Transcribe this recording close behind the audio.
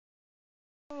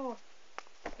Oh,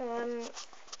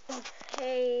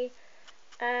 hey,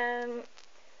 I'm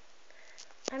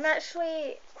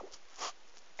actually,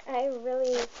 I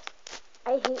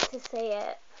hate to say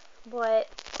it, but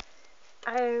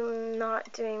I'm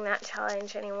not doing that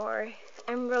challenge anymore.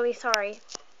 I'm really sorry.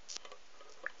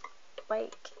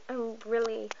 Like, I'm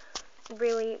really,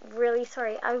 really, really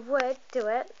sorry. I would do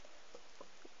it,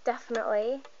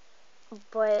 definitely,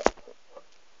 but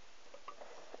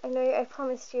I know I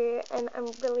promised you, and I'm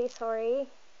really sorry,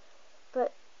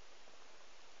 but,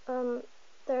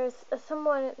 there's a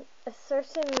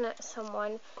certain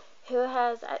someone who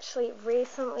has actually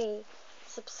recently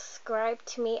subscribed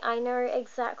to me. I know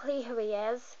exactly who he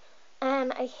is,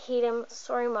 and I hate him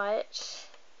so much.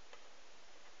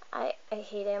 I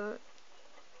hate him,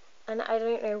 and I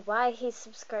don't know why he's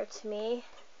subscribed to me.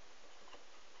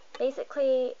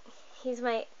 Basically, he's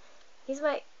my,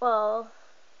 well,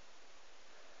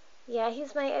 yeah,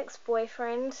 he's my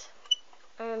ex-boyfriend.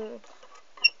 I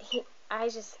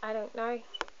don't know.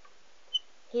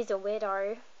 He's a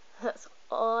weirdo. That's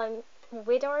all. I'm a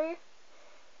weirdo.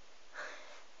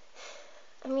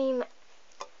 I mean,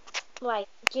 like,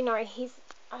 I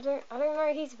don't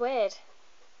know, he's weird.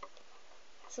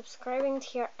 Subscribing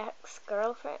to your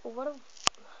ex-girlfriend?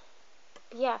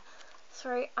 Yeah,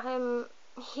 sorry,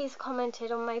 he's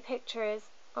commented on my pictures,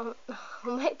 on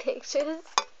my pictures?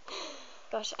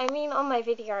 Gosh, I mean on my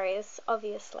videos,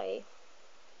 obviously.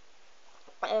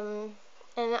 And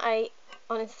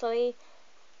honestly,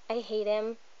 I hate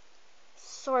him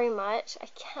so much. I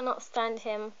cannot stand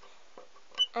him.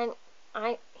 And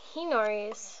he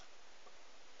knows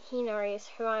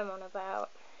who I'm on about.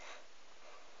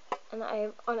 And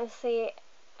I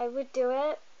would do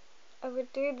it. I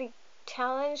would do the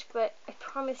challenge, but I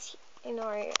promise you,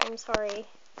 I'm sorry.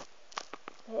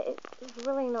 But it's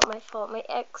really not my fault. My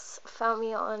ex found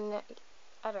me on,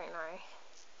 I don't know.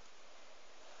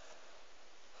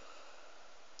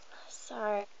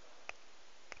 So,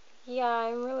 yeah,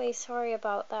 I'm really sorry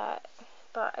about that.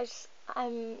 But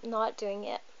I'm not doing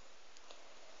it.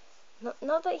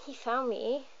 Not that he found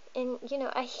me. And,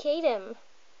 I hate him.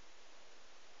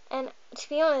 And to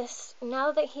be honest,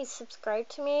 now that he's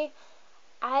subscribed to me,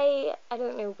 I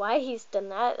don't know why he's done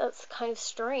that. That's kind of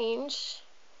strange.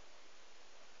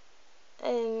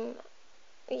 And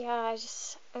yeah,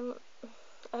 I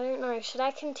don't know. Should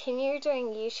I continue doing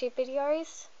YouTube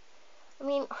videos? I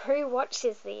mean, who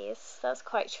watches these? That's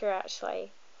quite true,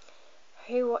 actually.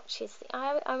 Who watches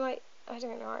I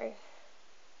don't know.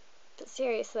 But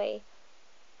seriously,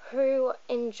 who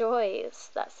enjoys?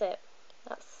 That's it.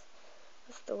 That's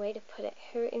the way to put it.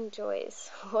 Who enjoys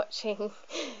watching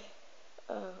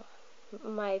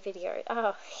my video?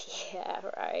 Oh, yeah,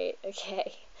 right.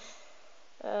 Okay.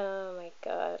 Oh my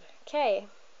god. Okay.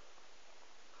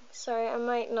 So I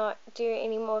might not do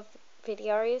any more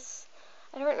videos.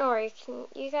 I don't know. Can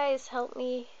you guys help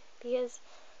me? Because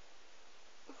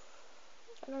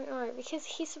I don't know. Because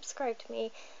he subscribed to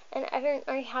me, and I don't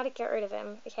know how to get rid of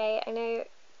him. Okay. I know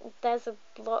there's a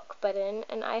block button,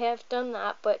 and I have done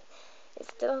that, but it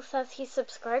still says he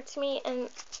subscribed to me, and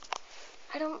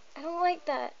I don't like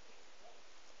that.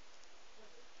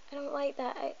 I don't like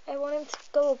that. I want him to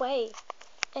go away,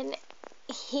 and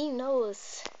he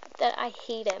knows that I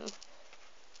hate him.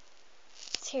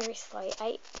 Seriously,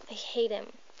 I hate him.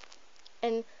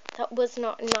 And that was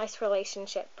not a nice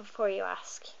relationship, before you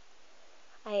ask.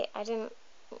 I didn't...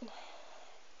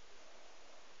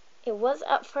 It was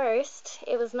at first.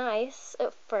 It was nice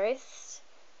at first.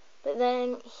 But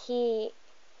then he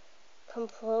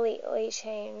completely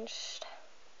changed.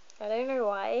 I don't know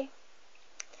why.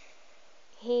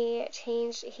 He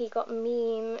changed. He got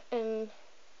mean, and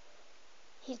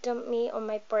he dumped me on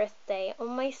my birthday. On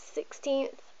my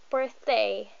 16th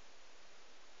birthday.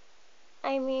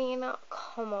 I mean,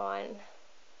 come on.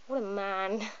 What a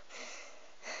man.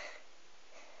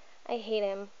 I hate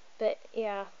him, but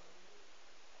yeah.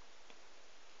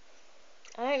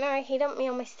 I don't know, he dumped me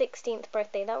on my 16th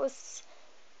birthday. That was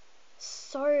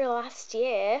so last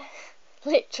year.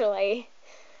 Literally.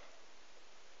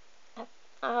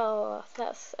 Oh,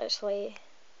 that's actually...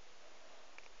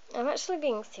 I'm actually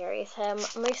being serious here.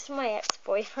 Most of my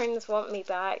ex-boyfriends want me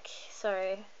back,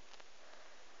 so...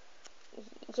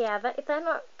 Yeah, they're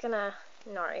not gonna...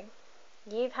 No.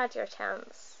 You've had your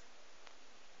chance.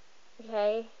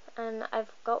 Okay? And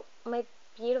I've got my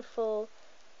beautiful...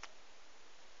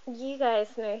 You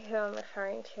guys know who I'm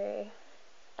referring to.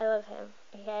 I love him,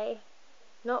 okay?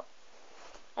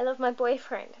 I love my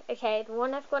boyfriend, okay? The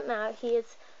one I've got now, he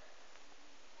is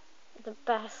the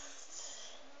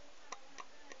best.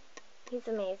 He's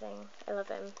amazing. I love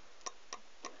him.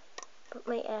 But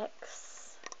my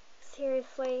ex...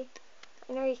 seriously,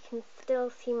 I know you can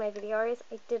still see my videos.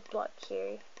 I did block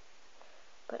you,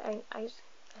 but I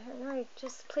don't know,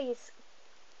 just please,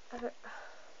 I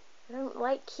don't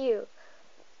like you,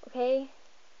 okay?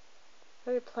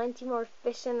 There are plenty more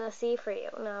fish in the sea for you.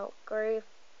 Now, go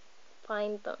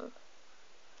find them.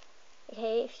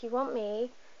 Okay, if you want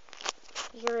me,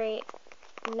 you're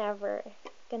never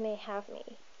gonna have me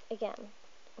again.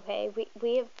 Okay,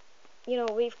 we've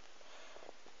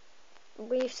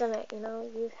done it,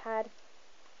 we've had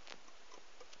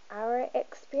our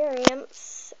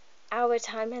experience. Our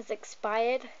time has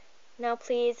expired. Now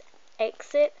please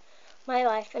exit my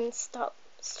life and stop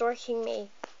stalking me.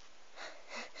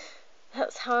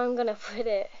 That's how I'm gonna put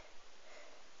it.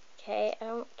 Okay, I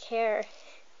don't care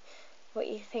what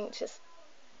you think, just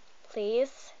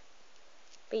please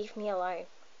leave me alone.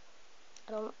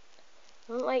 I don't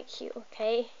like you,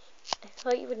 okay? I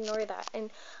thought you would know that.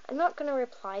 And I'm not gonna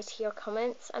reply to your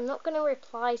comments. I'm not gonna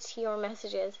reply to your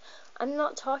messages. I'm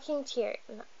not talking to you.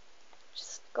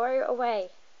 Just go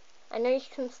away. I know you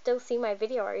can still see my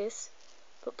videos,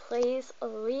 but please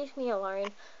leave me alone,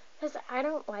 because I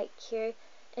don't like you.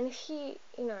 And if you,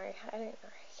 I don't know,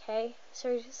 okay?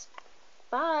 So just,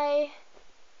 bye.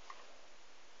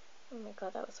 Oh my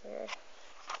god, that was weird.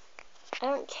 I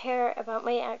don't care about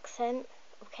my accent,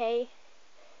 okay?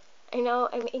 I know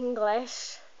I'm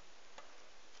English.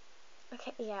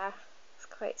 Okay, yeah, it's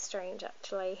quite strange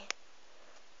actually.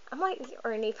 I'm like the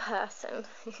only person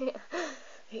who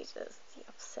does the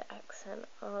opposite accent.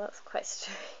 Oh, that's quite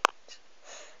strange.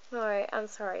 No, I'm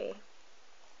sorry.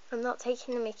 I'm not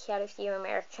taking the mickey out of you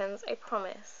Americans, I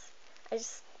promise.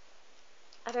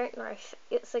 I don't know if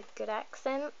it's a good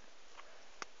accent,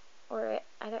 or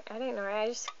I don't know, I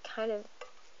just kind of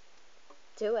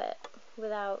do it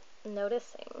without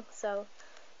noticing. So,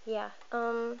 yeah,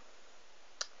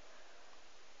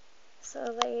 so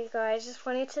there you go. I just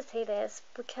wanted to say this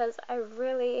because I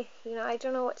really, I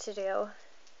don't know what to do,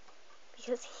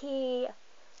 because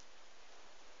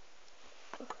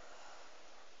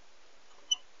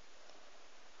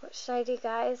what should I do,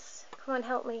 guys? Come on,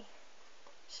 help me.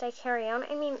 Should I carry on?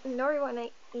 I mean, no one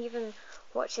even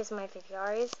watches my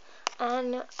videos,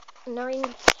 and knowing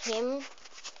him,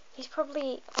 he's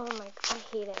probably, oh my god, I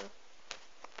hate him.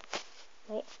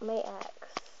 My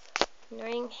ex.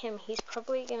 Knowing him, he's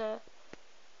probably gonna,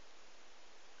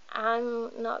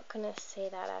 I'm not gonna say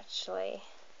that actually.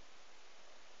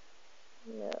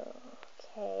 No,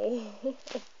 okay.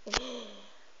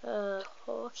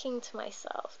 Talking to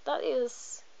myself. That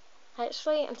is,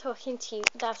 actually, I'm talking to you.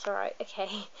 That's alright,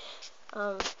 okay.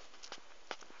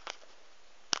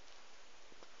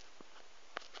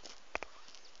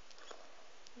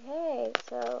 Okay,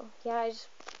 so, yeah, I just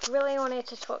really wanted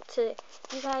to talk to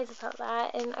you guys about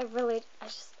that, and I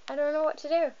don't know what to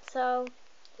do. So,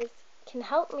 if you can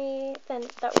help me, then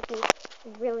that would be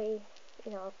really,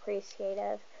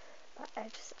 appreciative. But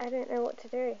I don't know what to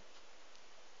do.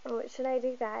 And what should I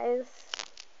do, guys?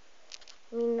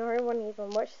 I mean, no one even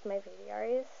watches my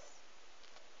videos.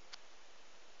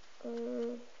 I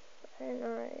don't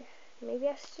know. Maybe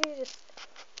I should do just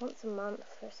once a month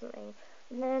or something.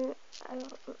 And then,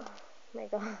 oh my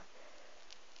god.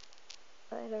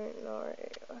 I don't know.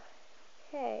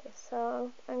 Okay,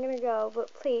 so I'm gonna go,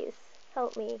 but please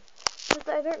help me, because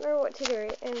I don't know what to do,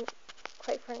 and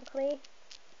quite frankly,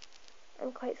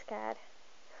 I'm quite scared.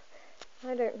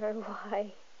 I don't know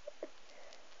why.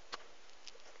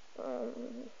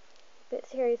 But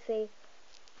seriously,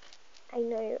 I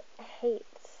know hate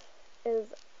is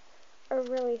a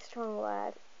really strong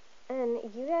word, and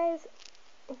you guys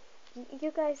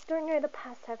don't know the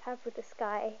past I've had with this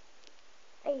guy.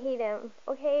 I hate him,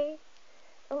 okay?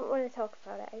 I don't want to talk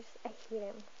about it, I hate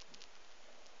him.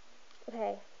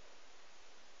 Okay,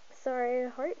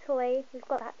 so hopefully we've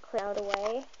got that cloud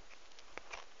away.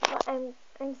 But I'm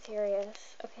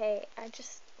serious, okay?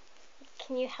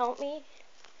 Can you help me?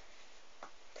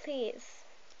 Please.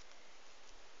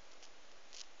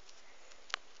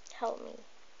 Help me.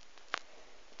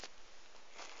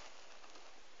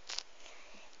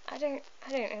 I don't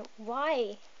know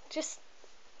why.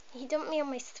 He dumped me on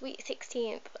my sweet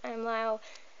 16th. I'm now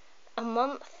a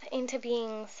month into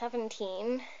being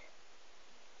 17.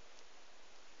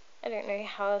 I don't know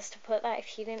how else to put that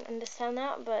if you didn't understand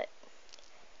that, but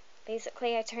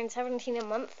basically I turned 17 a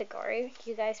month ago.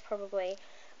 You guys probably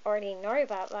already know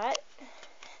about that.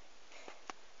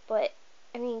 But,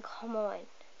 I mean, come on.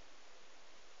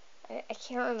 I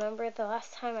can't remember the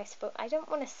last time I spoke. I don't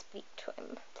want to speak to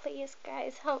him. Please,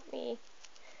 guys, help me.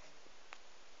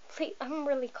 Please, I'm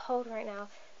really cold right now.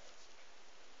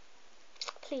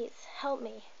 Please, help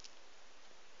me.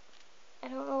 I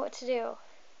don't know what to do.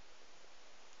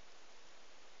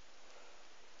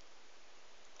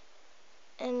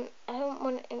 And I don't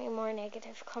want any more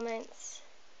negative comments.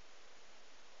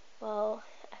 Well,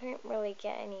 I don't really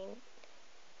get any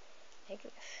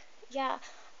negative. Yeah,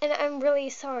 and I'm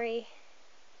really sorry.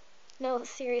 No,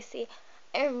 seriously,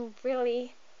 I'm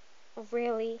really,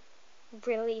 really,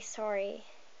 really sorry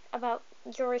about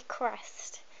your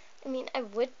request. I mean, I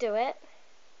would do it,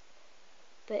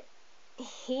 but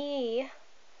he...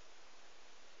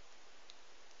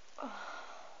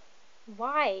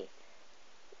 Why?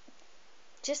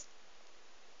 Just...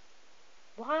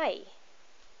 Why?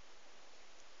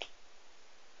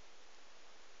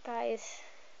 Guys,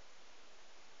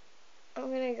 I'm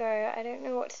gonna go. I don't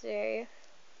know what to do.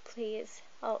 Please,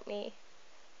 help me.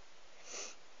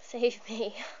 Save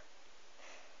me.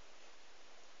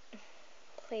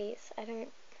 Please, I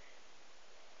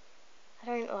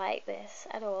don't like this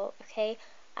at all, okay?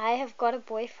 I have got a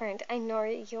boyfriend. I know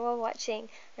you're watching,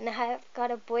 and I have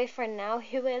got a boyfriend now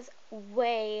who is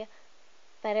way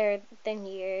better than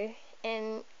you,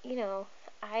 and you know,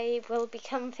 I will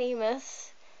become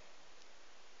famous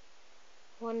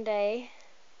one day,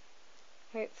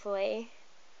 hopefully.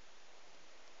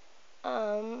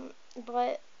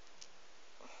 But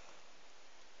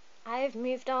I've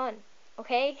moved on,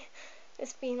 okay?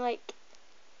 It's been like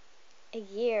a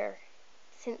year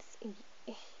since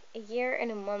a year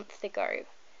and a month ago. I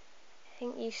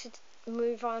think you should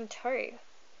move on too.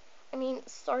 I mean,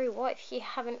 sorry what, if you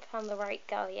haven't found the right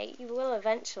girl yet, you will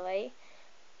eventually.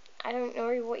 I don't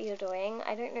know what you're doing.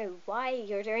 I don't know why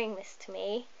you're doing this to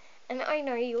me. And I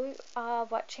know you are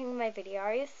watching my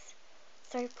videos.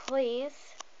 So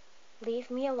please,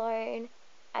 leave me alone.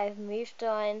 I've moved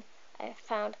on. I've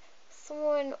found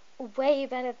someone way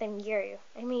better than you.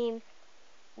 I mean,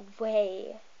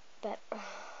 way better.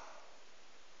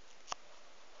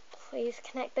 Please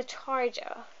connect the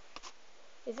charger.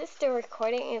 Is this still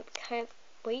recording? It kind of,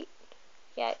 wait.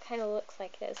 Yeah, it kind of looks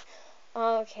like it is.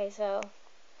 Okay, so,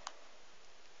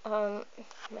 my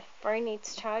phone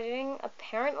needs charging,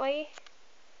 apparently.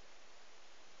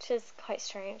 Which is quite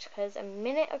strange, because a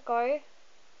minute ago...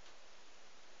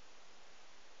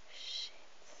 Shit.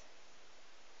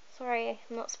 Sorry,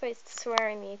 I'm not supposed to swear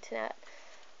on the internet.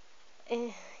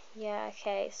 Yeah,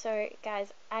 okay, so,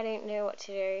 guys, I don't know what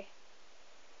to do.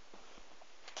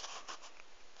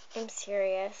 I'm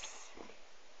serious.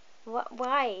 What?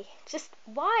 Why? Just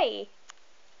why?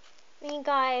 I mean,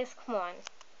 guys, come on.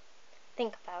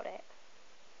 Think about it.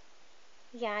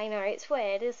 Yeah, I know, it's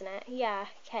weird, isn't it? Yeah,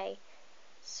 okay.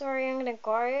 Sorry, I'm gonna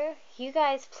go. You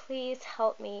guys, please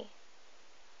help me.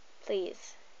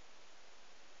 Please.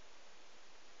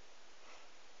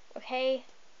 Okay?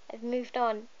 I've moved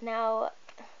on. Now,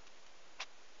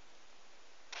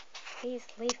 please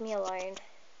leave me alone.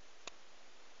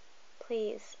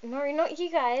 Please. No, not you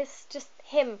guys. Just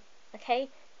him. Okay?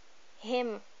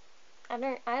 Him. I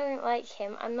don't like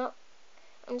him. I'm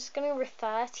just gonna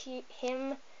refer to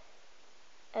him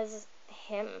as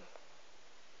him.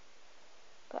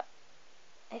 But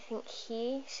I think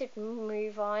he should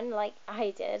move on like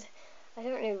I did. I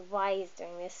don't know why he's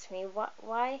doing this to me.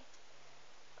 Why?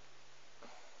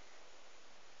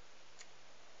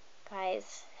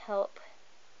 Guys, help.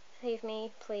 Save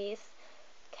me, please.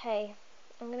 Okay,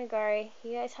 I'm gonna go.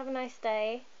 You guys have a nice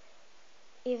day.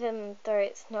 Even though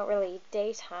it's not really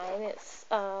daytime, it's,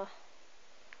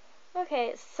 okay,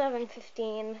 it's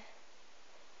 7:15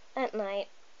 at night,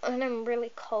 and I'm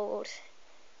really cold.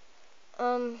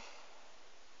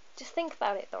 Just think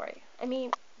about it though. I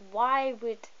mean, why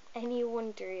would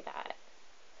anyone do that?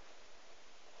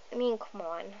 I mean, come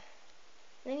on.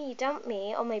 Then you dump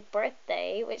me on my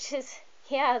birthday, which is,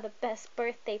 yeah, the best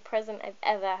birthday present I've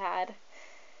ever had.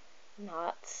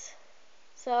 Nuts.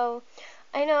 So,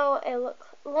 I know I look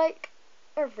like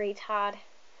a retard,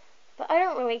 but I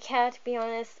don't really care, to be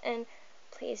honest, and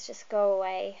please just go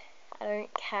away. I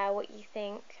don't care what you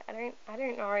think. I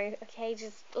don't know, okay?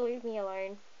 Just leave me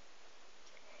alone.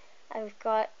 I've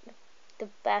got the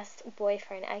best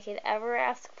boyfriend I could ever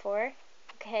ask for,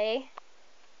 okay?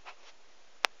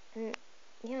 And,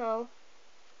 you know,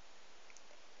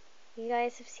 you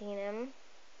guys have seen him.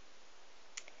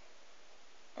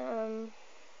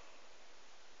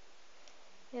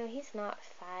 No, he's not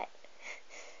fat.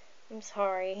 I'm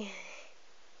sorry.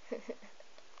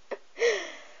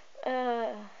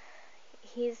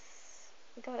 He's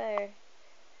got a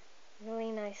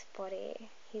really nice body.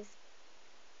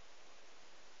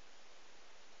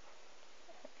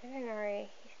 I don't know,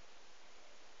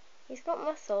 he's got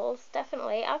muscles,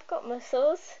 definitely. I've got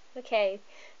muscles. Okay,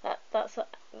 that's a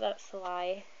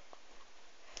lie.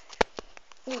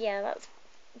 Yeah,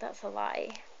 that's a lie.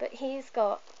 But he's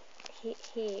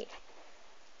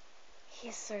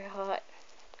so hot.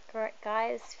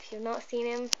 guys, if you've not seen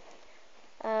him,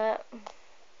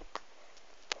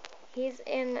 he's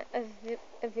in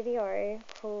a video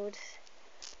called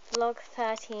Vlog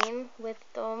 13 with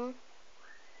Dom,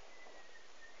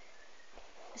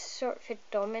 short for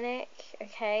Dominic.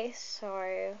 Okay,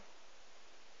 so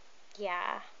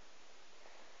yeah,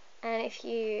 and if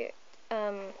you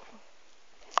oh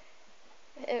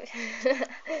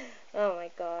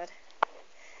my god,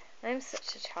 I'm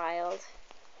such a child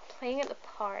playing at the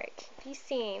park. Have you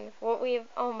seen what we've,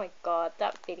 oh my god,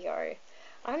 that video,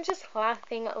 I'm just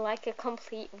laughing like a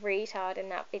complete retard in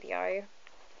that video.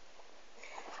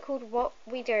 It's called What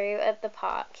We Do at the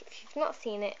Park. If you've not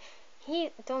seen it,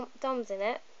 Dom's in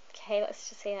it. Okay, let's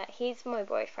just say that he's my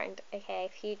boyfriend. Okay,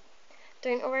 if you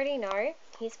don't already know,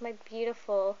 he's my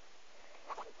beautiful,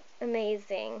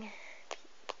 amazing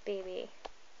baby.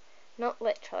 Not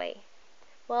literally.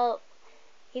 Well,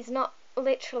 he's not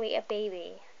literally a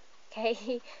baby,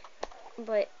 okay?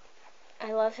 But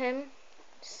I love him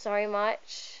so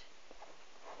much,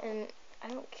 and I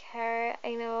don't care.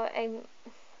 I know I'm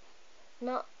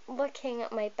not looking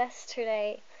at my best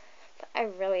today, but I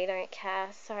really don't care.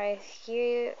 So if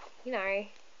you know,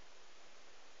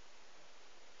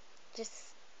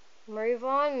 just move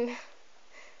on.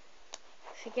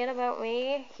 Forget about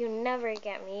me. You'll never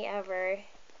get me ever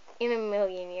in a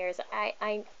million years.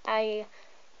 I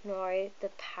know the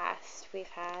past we've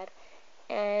had,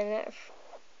 and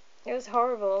it was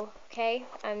horrible. Okay,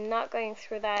 I'm not going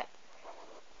through that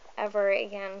ever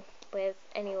again with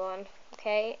anyone.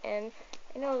 Okay, and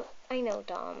I know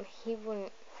Dom. He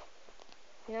wouldn't,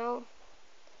 you know,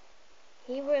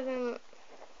 he wouldn't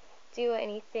do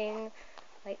anything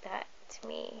like that to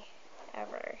me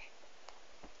ever.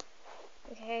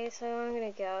 Okay, so I'm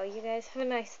gonna go. You guys have a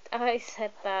nice, I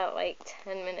said that like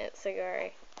 10 minutes ago.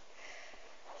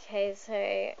 Okay,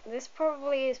 so this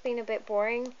probably has been a bit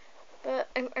boring, but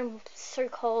I'm so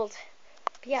cold.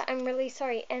 But yeah, I'm really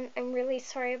sorry, and I'm really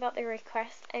sorry about the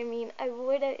request. I mean, I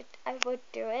would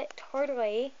do it,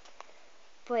 totally,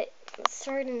 but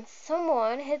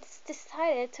someone has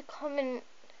decided to come and,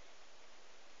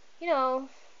 you know,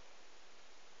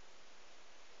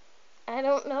 I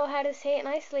don't know how to say it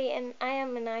nicely, and I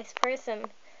am a nice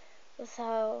person,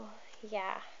 so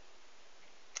yeah.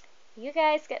 You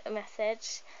guys get the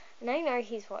message, and I know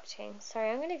he's watching, so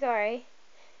I'm gonna go.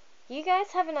 You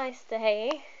guys have a nice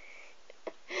day.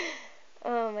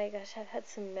 Oh my gosh, I've had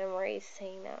some memories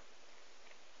saying that.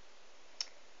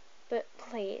 But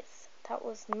please, that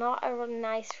was not a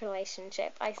nice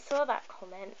relationship. I saw that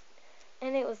comment,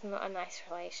 and it was not a nice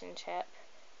relationship.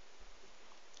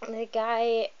 The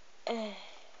guy, I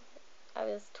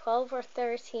was 12 or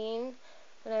 13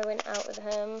 when I went out with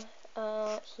him.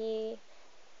 He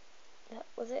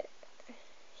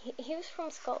was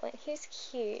from Scotland. He was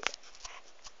cute.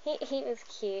 He was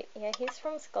cute. Yeah, he's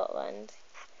from Scotland.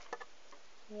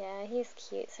 Yeah, he's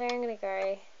cute. So I'm gonna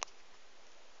go.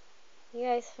 You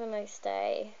guys have a nice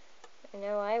day. I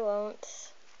know I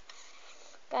won't.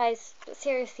 Guys, but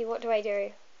seriously, what do I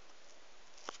do?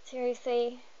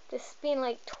 Seriously? This has been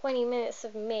like 20 minutes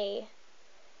of me.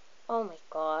 Oh my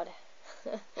god.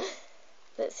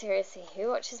 But seriously, who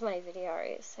watches my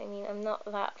videos? I mean, I'm not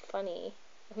that funny.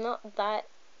 I'm not that...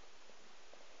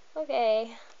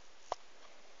 Okay.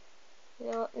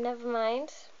 You know, never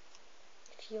mind.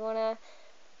 If you wanna,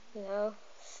 you know,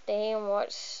 stay and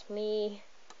watch me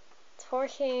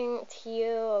talking to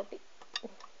you,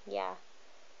 yeah.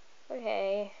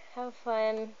 Okay, have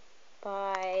fun.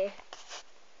 Bye.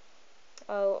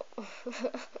 Oh.